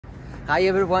Hi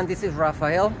everyone, this is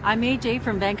Rafael. I'm AJ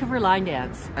from Vancouver Line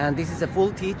Dance. And this is a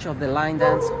full teach of the line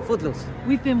dance Footloose.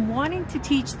 We've been wanting to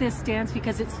teach this dance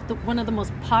because it's one of the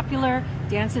most popular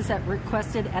dances that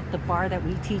requested at the bar that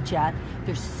we teach at.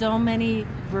 There's so many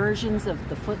versions of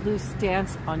the Footloose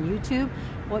dance on YouTube.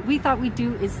 What we thought we'd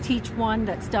do is teach one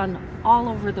that's done all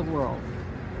over the world.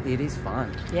 It is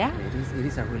fun. Yeah. It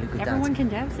is a really good dance. Everyone can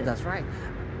dance it. That's right.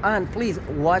 And please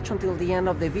watch until the end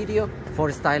of the video for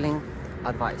styling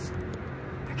advice.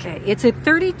 Okay, it's a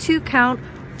 32 count,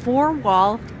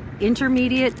 4-wall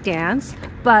intermediate dance,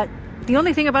 but the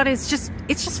only thing about it is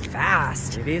it's just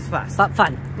fast. It is fast. But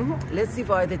fun. Let's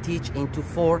divide the teach into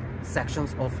 4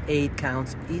 sections of 8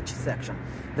 counts each section.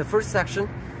 The first section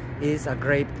is a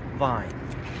grapevine.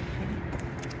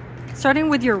 Starting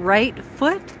with your right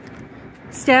foot,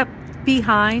 step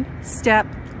behind, step,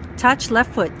 touch,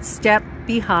 left foot, step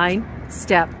behind,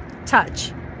 step,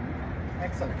 touch.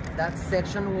 Excellent. That's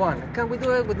section 1. Can we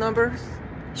do it with numbers?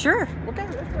 Sure. Okay,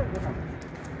 let's do it with numbers.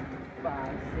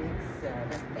 5, 6,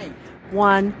 7, 8.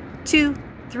 1, 2,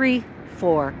 3,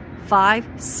 4, 5,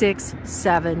 6,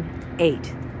 7,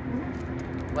 8.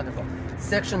 Wonderful.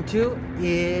 Section 2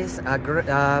 is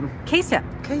a K-step.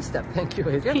 K-step. Thank you,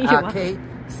 Adrienne. You're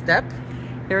K-step.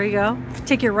 There you go.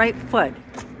 Take your right foot.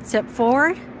 Step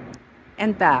forward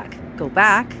and back. Go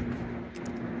back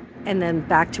and then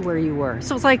back to where you were.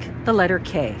 So it's like the letter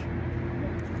K.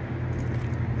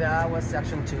 That was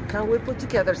section 2. Can we put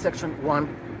together section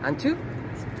 1 and 2?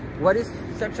 What is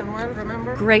section 1,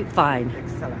 remember? Grapevine.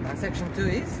 Excellent. And section 2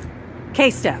 is?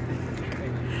 K-step.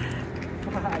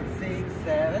 5, 6,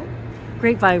 7.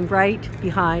 Grapevine, right,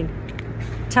 behind,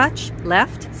 touch,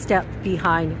 left, step,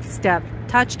 behind, step,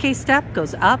 touch, K-step,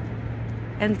 goes up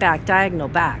and back, diagonal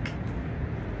back,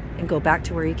 and go back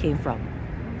to where you came from.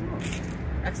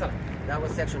 Excellent. That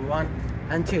was section 1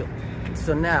 and 2.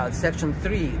 So now section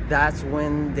 3, that's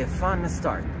when the fun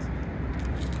starts.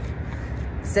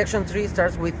 Section 3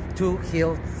 starts with 2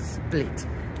 heel split.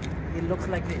 It looks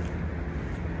like this.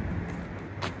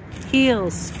 Heel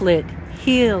split,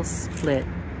 heel split,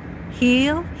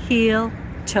 heel, heel,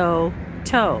 toe,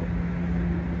 toe.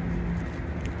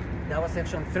 That was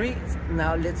section 3.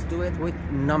 Now let's do it with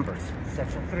numbers.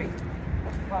 Section 3.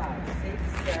 5,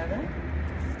 6, 7.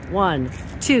 1,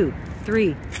 2,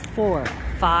 3, 4,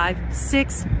 5,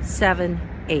 6, 7,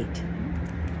 8.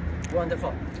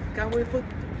 Wonderful. Can we put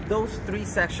those 3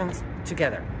 sections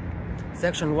together?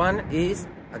 Section 1 is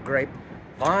a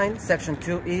grapevine. Section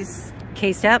 2 is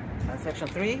K-step. and section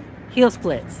 3? Heel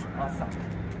splits. Awesome.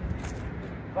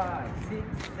 5,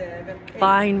 6, 7, 8.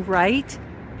 Vine right,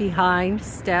 behind,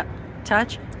 step,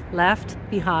 touch, left,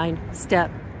 behind,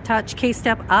 step, touch,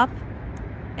 K-step up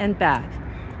and back.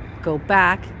 Go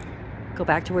back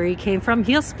to where you came from.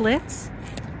 Heel splits.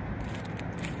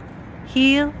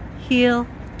 Heel, heel,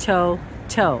 toe,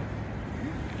 toe.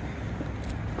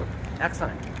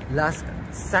 Excellent. Last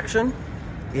section,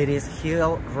 it is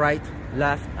heel right,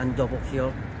 left, and double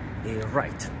heel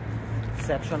right.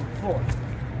 Section 4.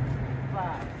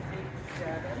 5, 6,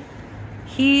 7.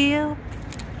 Heel,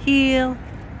 heel,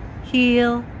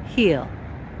 heel, heel.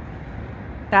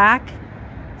 Back,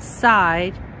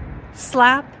 side,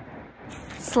 slap,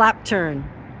 slap turn.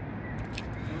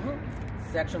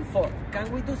 Section 4. Can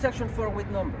we do section 4 with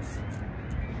numbers?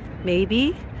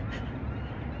 Maybe.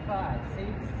 5, 6,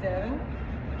 7.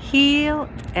 Heel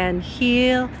and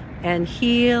heel and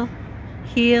heel,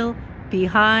 heel,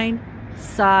 behind,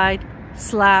 side,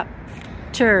 slap,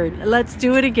 turn. Let's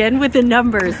do it again with the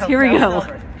numbers. Here we go.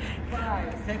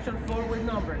 5. Section 4 with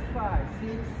numbers. 5,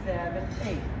 6, 7,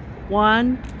 8.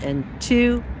 1 and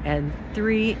 2 and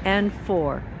 3 and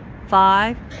 4.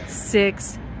 5,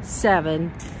 6,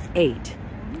 7, 8.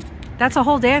 That's a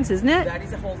whole dance, isn't it? That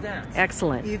is a whole dance.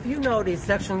 Excellent. If you notice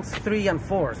sections 3 and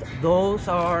 4, those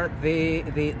are the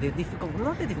difficult,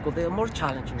 not the difficult, the more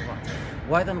challenging ones.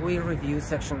 Why don't we review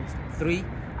sections 3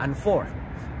 and 4?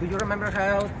 Do you remember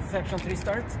how section 3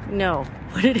 starts? No.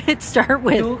 What did it start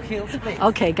with? 2 heel splits.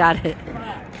 Okay, got it.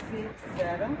 5, 6,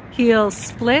 7. Heel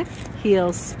split,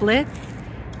 heel split,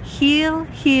 heel,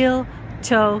 heel,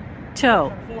 toe,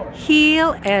 toe.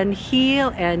 Heel and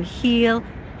heel and heel,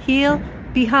 heel,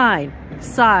 behind,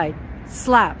 side,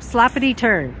 slap, slappity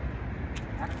turn.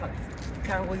 Excellent.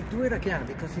 Can we do it again?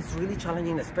 Because it's really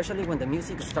challenging, especially when the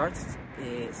music starts,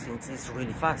 since it's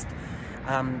really fast.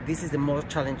 This is the most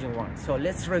challenging one. So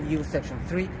let's review section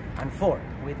 3 and 4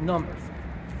 with numbers.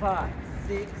 5,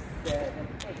 6, 7,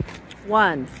 8.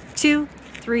 1, 2,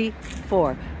 3,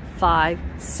 4, 5,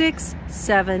 6,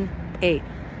 7, 8.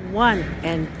 1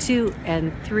 and 2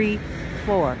 and 3,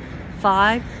 4,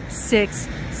 5, 6,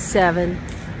 7,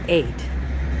 8.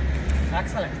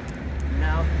 Excellent.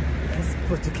 Now let's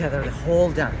put together the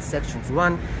whole dance. Sections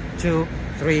 1, 2,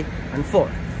 3, and 4.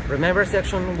 Remember,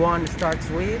 section 1 starts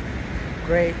with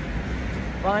great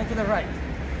vine to the right.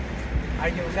 Are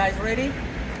you guys ready?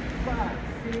 5,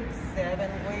 6,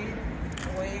 7,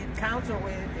 wait, counts or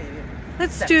wait?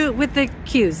 Let's do it with the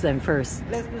cues then first.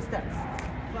 Let's do steps.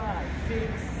 5, 6,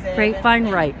 7, Grapevine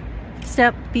 8. right.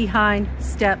 Step behind,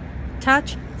 step,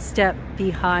 touch, step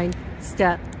behind,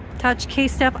 step, touch.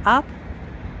 K-step up,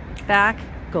 back,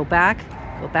 go back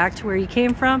to where you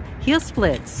came from. Heel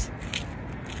splits.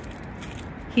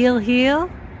 Heel, heel,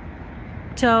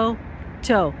 toe,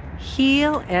 toe.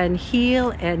 Heel and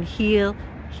heel and heel,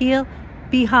 heel,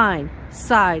 behind,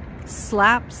 side,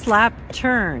 slap, slap,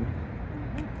 turn.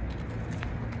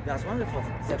 That's wonderful.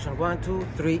 Section 1, 2,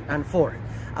 3, and 4.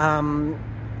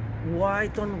 Why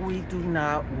don't we do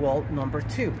now wall number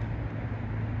 2?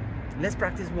 Let's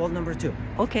practice wall number 2.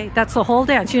 Okay, that's the whole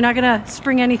dance. You're not gonna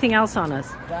spring anything else on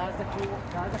us. That's the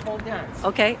whole dance.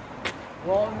 Okay.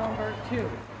 Wall number 2.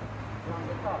 From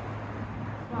the top.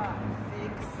 5,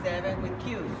 6, 7 with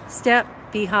cues. Step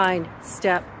behind,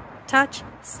 step, touch,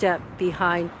 step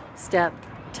behind, step,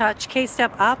 touch.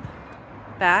 K-step up,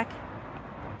 back,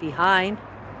 behind,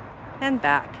 and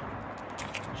back.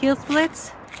 Heel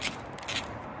splits.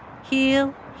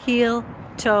 Heel, heel,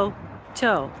 toe,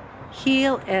 toe.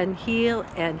 Heel and heel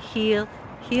and heel,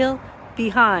 heel,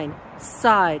 behind,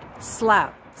 side,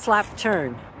 slap, slap,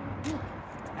 turn.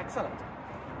 Excellent.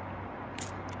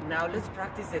 Now let's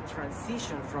practice the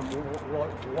transition from wall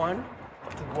 1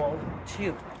 to wall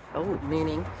 2. Oh.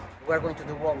 Meaning we're going to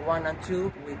do wall 1 and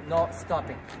 2 with no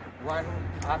stopping. One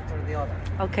after the other.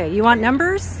 Okay, you want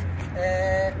numbers?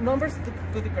 Numbers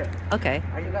to be correct. Okay.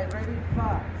 Are you guys ready?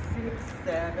 5, 6,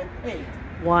 7, 8.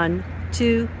 1,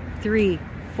 2, 3,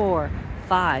 4,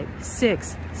 5,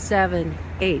 6, 7,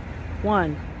 8.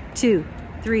 1, 2,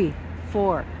 3,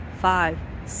 4, 5,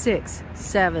 6,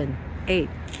 7, 8.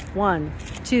 1,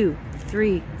 2,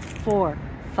 3, 4,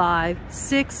 5,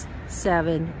 6,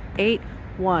 7, 8.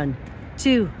 1,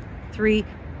 2, 3,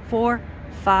 4,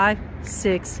 5,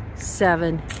 6,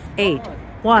 7, 8.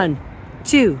 1,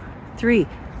 2, 3,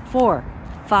 4,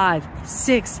 5,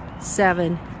 6,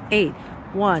 7, 8.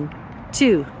 1,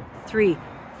 2, 3,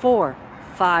 4,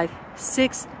 5,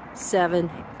 6, 7,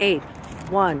 8.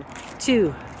 1,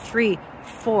 2, 3,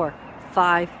 4,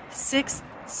 5, 6,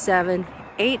 7,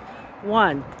 8.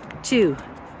 1, 2,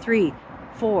 3,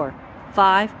 4,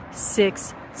 5,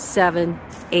 6, 7,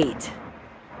 8.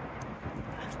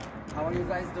 How are you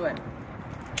guys doing?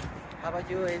 How about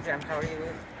you, Adrienne? How are you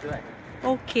doing?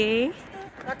 Okay.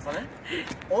 Excellent.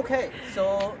 Okay,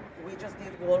 so we just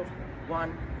did wall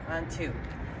 1 and 2.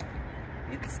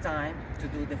 It's time to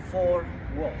do the 4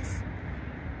 walls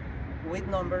with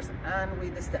numbers and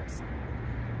with the steps.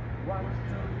 1, 2,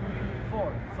 3,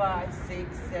 4, 5,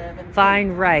 6, 7.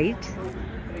 Vine 8. right. 1, 2,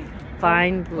 3, 4,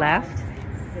 Vine 5, left. 6,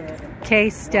 7, K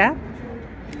step.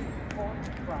 4,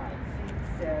 5, 6,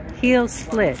 7. Heel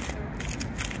split.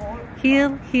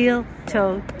 Heel, heel,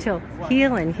 toe, toe.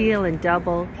 Heel and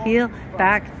double. Heel,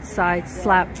 back, side,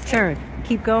 slap, turn.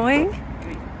 Keep going.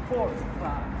 3, 4,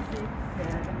 5, 6,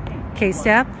 7, 8. K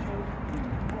step. 1, 2, 3,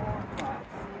 4, 5,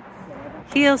 6,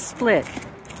 7, Heel split. 5, 6,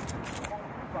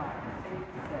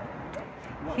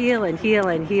 7, 8. Heel and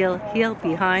heel, heel,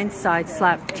 behind, side,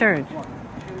 slap, turn.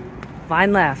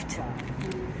 Vine left.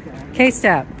 K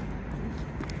step.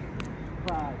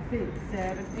 5, 6,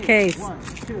 7, 8. K. 1,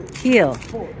 2, Heel.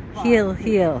 4, 5, Heel, 6,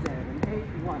 heel. 7, 8.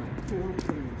 1, 2,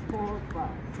 3, 4, 5,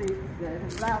 6,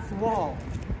 7. Last wall.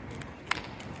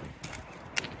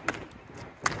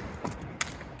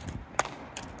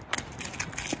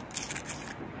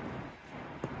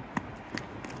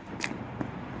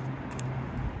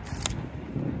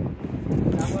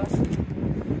 That was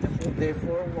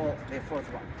the fourth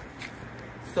one.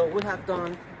 So we have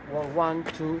done wall 1,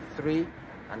 2, 3,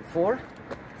 and 4.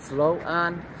 Slow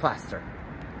and faster.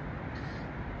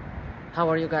 How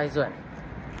are you guys doing?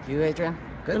 You, Adrienne?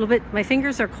 A Good? little bit, my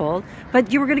fingers are cold,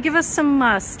 but you were going to give us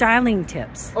some styling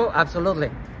tips. Oh,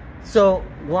 absolutely. So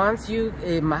once you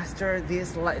master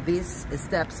these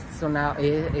steps, so now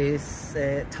it is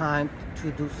time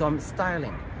to do some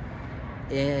styling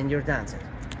in your dancing.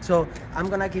 So I'm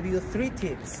gonna give you 3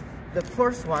 tips. The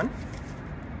first one,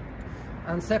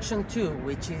 on section 2,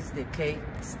 which is the K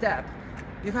step,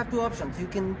 you have 2 options. You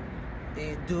can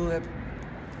do it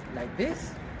like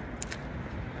this,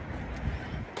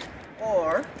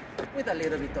 or with a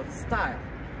little bit of style.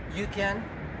 You can,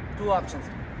 2 options.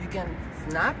 You can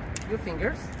snap your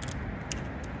fingers,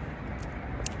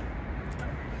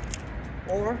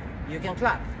 or you can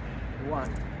clap. 1,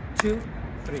 2,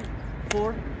 3,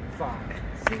 4, 5,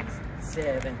 6,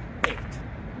 7, 8.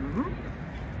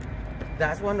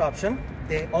 That's one option.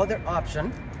 The other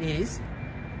option is,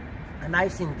 and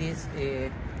I've seen this,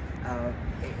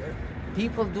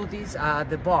 people do this at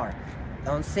the bar.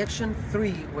 On section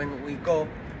 3, when we go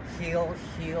heel,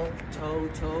 heel, toe,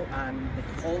 toe, and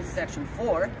the whole section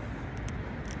 4,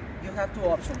 you have two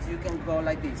options. You can go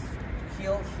like this: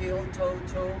 heel, heel, toe,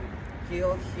 toe,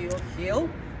 heel, heel, heel,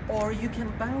 or you can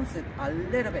bounce it a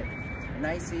little bit. And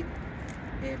I see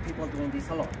people doing this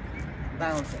a lot.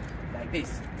 Bounce it like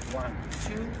this: 1,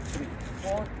 2, 3,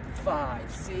 4,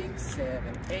 5, 6,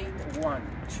 7, 8. 1,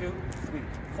 2, 3,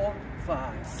 4,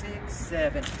 5, 6,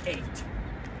 7, 8.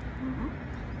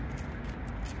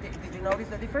 Did you notice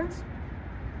the difference?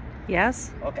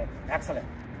 Yes. Okay, excellent.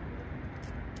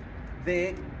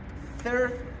 The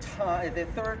third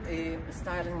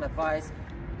styling advice,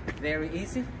 very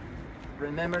easy.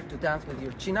 Remember to dance with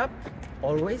your chin up,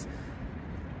 always.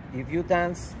 If you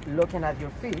dance looking at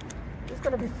your feet, it's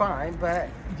gonna be fine, but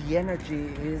the energy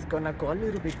is gonna go a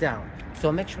little bit down.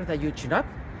 So make sure that you chin up,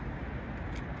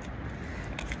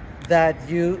 that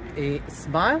you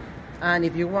smile, and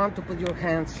if you want to put your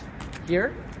hands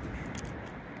here,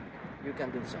 you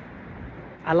can do so.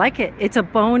 I like it. It's a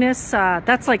bonus.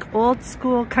 That's like old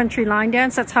school country line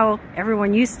dance. That's how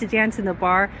everyone used to dance in the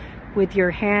bar, with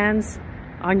your hands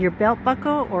on your belt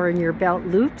buckle or in your belt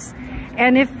loops.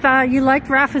 And if you liked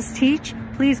Rafa's teach,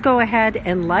 please go ahead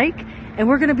and like. And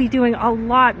we're going to be doing a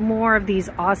lot more of these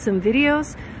awesome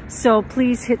videos. So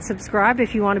please hit subscribe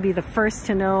if you want to be the first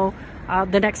to know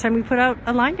the next time we put out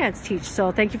a line dance teach.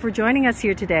 So thank you for joining us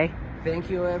here today. Thank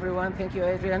you, everyone. Thank you,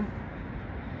 Adrienne.